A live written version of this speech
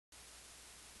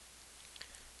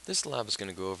This lab is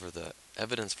going to go over the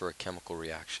evidence for a chemical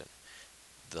reaction.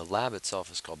 The lab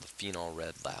itself is called the phenol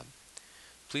red lab.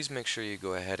 Please make sure you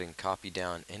go ahead and copy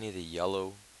down any of the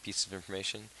yellow pieces of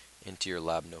information into your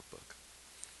lab notebook.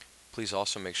 Please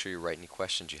also make sure you write any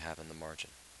questions you have in the margin.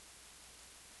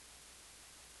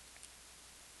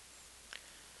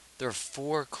 There are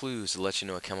four clues to let you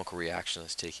know a chemical reaction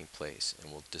is taking place,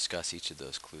 and we'll discuss each of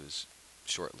those clues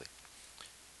shortly.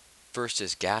 First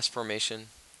is gas formation,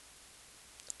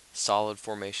 solid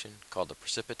formation called a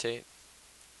precipitate,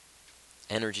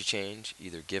 energy change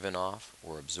either given off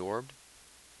or absorbed,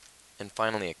 and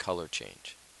finally a color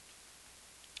change.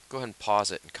 Go ahead and pause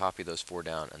it and copy those four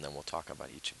down, and then we'll talk about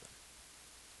each of them.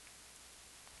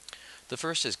 The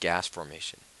first is gas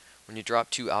formation. When you drop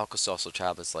two alka-seltzer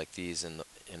tablets like these in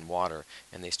water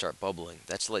and they start bubbling,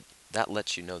 that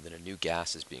lets you know that a new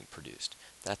gas is being produced.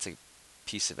 That's a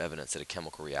piece of evidence that a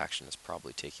chemical reaction is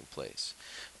probably taking place.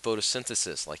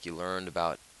 Photosynthesis, like you learned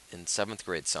about in 7th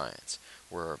grade science,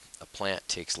 where a plant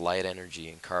takes light energy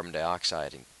and carbon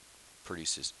dioxide and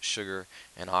produces sugar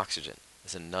and oxygen,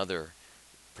 is another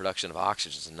production of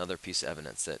oxygen is another piece of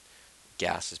evidence that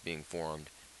gas is being formed,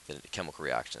 that a chemical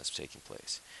reaction is taking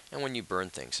place. And when you burn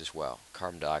things as well,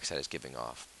 carbon dioxide is giving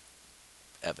off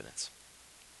evidence.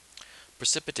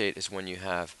 Precipitate is when you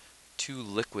have two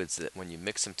liquids that when you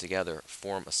mix them together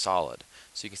form a solid.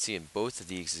 So you can see in both of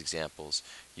these examples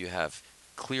you have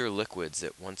clear liquids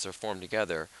that once they're formed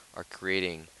together are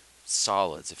creating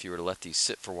solids. If you were to let these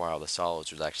sit for a while, the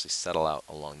solids would actually settle out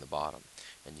along the bottom,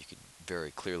 and you could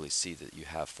very clearly see that you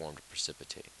have formed a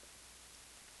precipitate.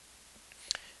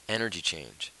 Energy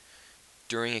change.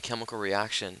 During a chemical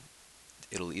reaction,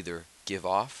 it'll either give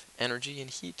off energy and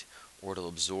heat or it'll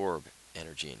absorb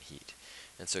energy and heat.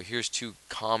 And so here's two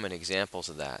common examples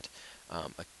of that.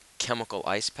 A chemical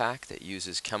ice pack that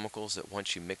uses chemicals that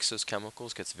once you mix those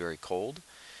chemicals gets very cold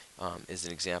is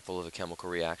an example of a chemical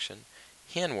reaction.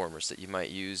 Hand warmers that you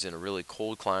might use in a really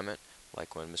cold climate,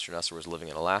 like when Mr. Nesser was living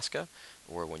in Alaska,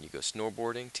 or when you go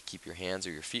snowboarding to keep your hands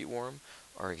or your feet warm,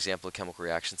 are an example of chemical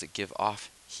reactions that give off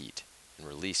heat and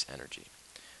release energy.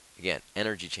 Again,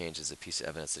 energy change is a piece of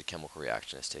evidence that a chemical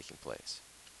reaction is taking place.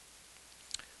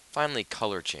 Finally,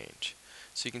 color change.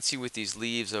 So you can see with these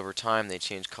leaves over time they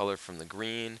change color from the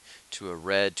green to a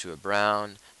red to a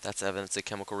brown. That's evidence that a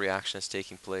chemical reaction is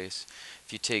taking place.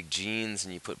 If you take jeans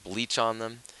and you put bleach on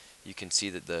them, you can see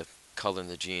that the color in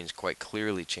the jeans quite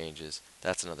clearly changes.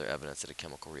 That's another evidence that a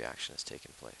chemical reaction has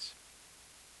taken place.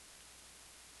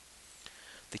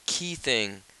 The key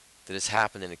thing that has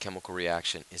happened in a chemical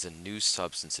reaction is a new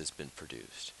substance has been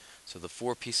produced. So the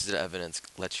four pieces of evidence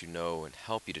let you know and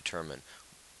help you determine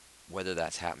whether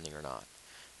that's happening or not.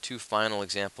 Two final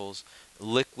examples: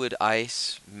 water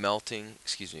ice melting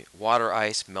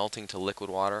to liquid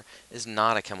water is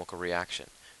not a chemical reaction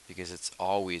because it's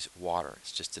always water,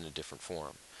 it's just in a different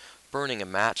form. Burning a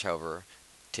match, however,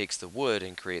 takes the wood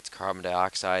and creates carbon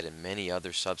dioxide and many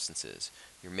other substances.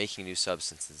 You're making new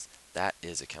substances. That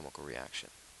is a chemical reaction.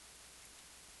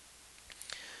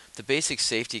 The basic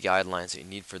safety guidelines that you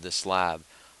need for this lab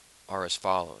are as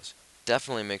follows.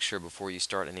 Definitely make sure before you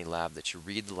start any lab that you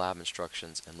read the lab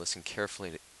instructions and listen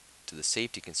carefully to the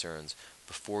safety concerns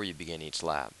before you begin each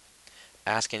lab.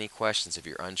 Ask any questions if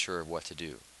you're unsure of what to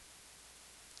do.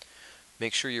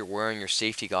 Make sure you're wearing your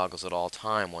safety goggles at all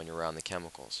time when you're around the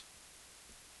chemicals.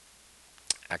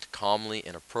 Act calmly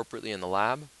and appropriately in the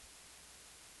lab.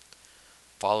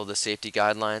 Follow the safety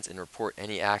guidelines and report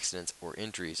any accidents or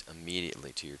injuries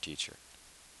immediately to your teacher.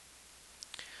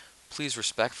 Please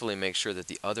respectfully make sure that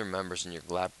the other members in your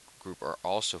lab group are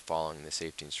also following the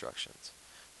safety instructions.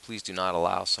 Please do not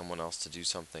allow someone else to do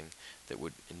something that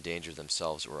would endanger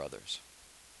themselves or others.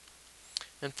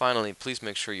 And finally, please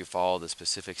make sure you follow the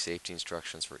specific safety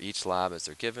instructions for each lab as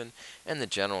they're given and the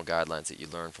general guidelines that you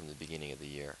learned from the beginning of the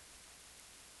year.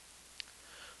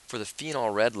 For the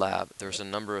phenol red lab, there's a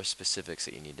number of specifics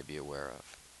that you need to be aware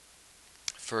of.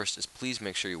 First is please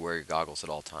make sure you wear your goggles at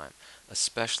all time,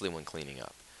 especially when cleaning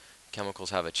up. Chemicals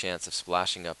have a chance of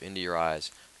splashing up into your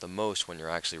eyes the most when you're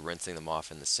actually rinsing them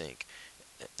off in the sink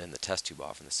and the test tube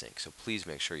off in the sink. So please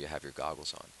make sure you have your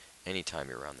goggles on anytime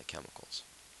you're around the chemicals.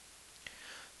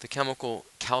 The chemical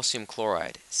calcium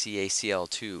chloride,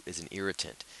 CaCl2, is an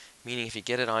irritant, meaning if you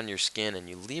get it on your skin and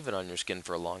you leave it on your skin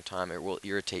for a long time, it will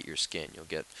irritate your skin. You'll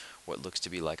get what looks to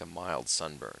be like a mild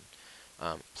sunburn.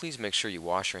 Please make sure you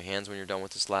wash your hands when you're done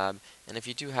with this lab, and if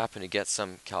you do happen to get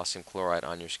some calcium chloride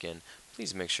on your skin,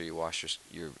 please make sure you wash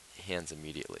your hands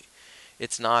immediately.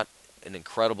 It's not an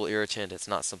incredible irritant. It's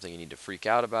not something you need to freak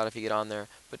out about if you get on there,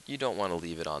 but you don't want to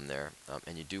leave it on there,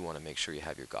 and you do want to make sure you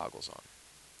have your goggles on.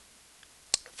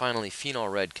 Finally, phenol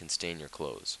red can stain your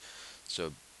clothes.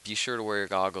 So be sure to wear your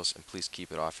goggles and please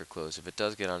keep it off your clothes. If it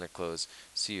does get on your clothes,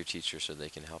 see your teacher so they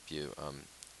can help you,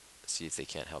 see if they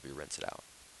can't help you rinse it out.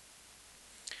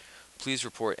 Please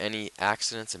report any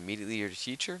accidents immediately to your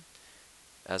teacher,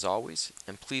 as always,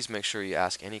 and please make sure you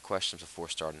ask any questions before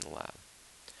starting the lab.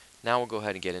 Now we'll go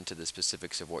ahead and get into the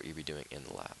specifics of what you'll be doing in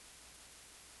the lab.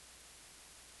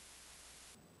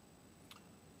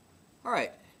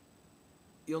 Alright,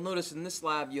 you'll notice in this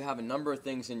lab you have a number of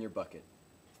things in your bucket.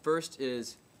 First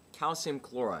is calcium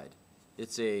chloride.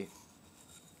 It's a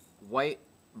white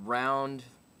round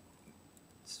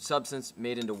substance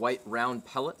made into white round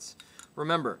pellets.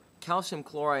 Remember, calcium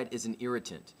chloride is an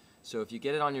irritant, so if you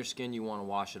get it on your skin you want to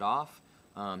wash it off.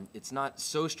 It's not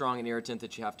so strong an irritant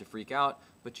that you have to freak out,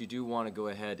 but you do want to go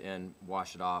ahead and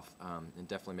wash it off, and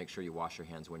definitely make sure you wash your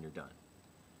hands when you're done.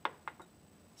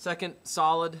 Second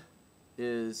solid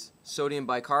is sodium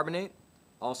bicarbonate,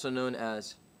 also known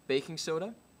as baking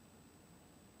soda.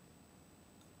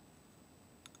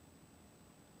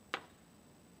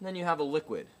 And then you have a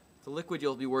liquid. The liquid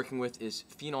you'll be working with is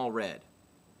phenol red.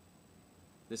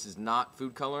 This is not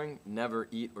food coloring. Never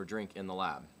eat or drink in the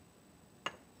lab.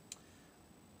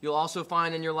 You'll also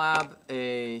find in your lab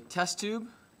a test tube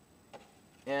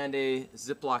and a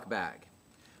Ziploc bag.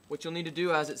 What you'll need to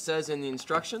do, as it says in the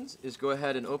instructions, is go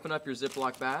ahead and open up your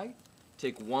Ziploc bag,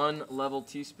 take 1 level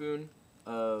teaspoon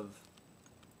of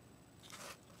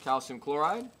calcium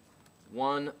chloride,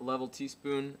 1 level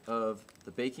teaspoon of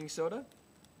the baking soda,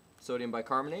 sodium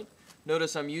bicarbonate.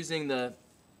 Notice I'm using the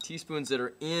teaspoons that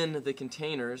are in the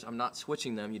containers. I'm not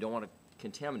switching them. You don't want to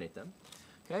contaminate them.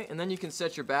 Okay, and then you can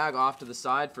set your bag off to the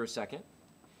side for a second.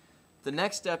 The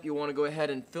next step, you want to go ahead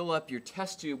and fill up your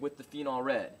test tube with the phenol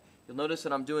red. You'll notice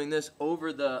that I'm doing this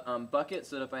over the bucket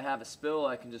so that if I have a spill,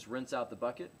 I can just rinse out the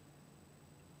bucket.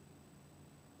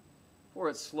 Pour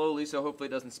it slowly so hopefully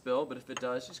it doesn't spill, but if it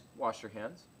does, just wash your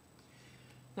hands.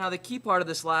 Now the key part of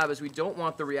this lab is we don't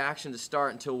want the reaction to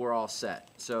start until we're all set.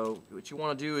 So what you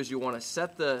want to do is you want to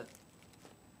set the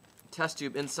test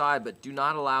tube inside, but do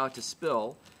not allow it to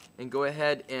spill, and go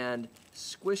ahead and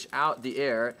squish out the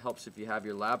air. It helps if you have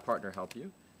your lab partner help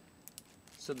you,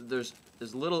 so that there's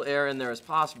as little air in there as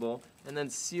possible, and then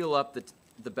seal up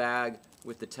the bag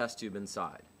with the test tube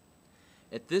inside.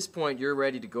 At this point, you're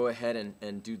ready to go ahead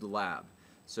and do the lab.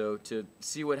 So to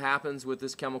see what happens with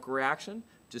this chemical reaction,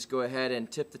 just go ahead and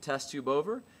tip the test tube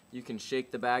over. You can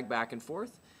shake the bag back and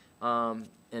forth, and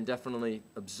definitely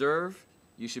observe.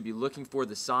 You should be looking for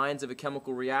the signs of a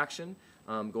chemical reaction.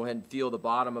 Go ahead and feel the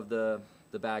bottom of the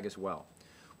bag as well.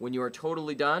 When you are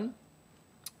totally done,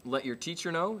 let your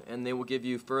teacher know, and they will give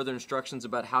you further instructions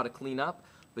about how to clean up,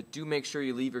 but do make sure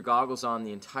you leave your goggles on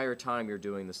the entire time you're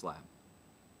doing this lab.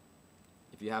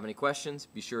 If you have any questions,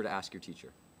 be sure to ask your teacher.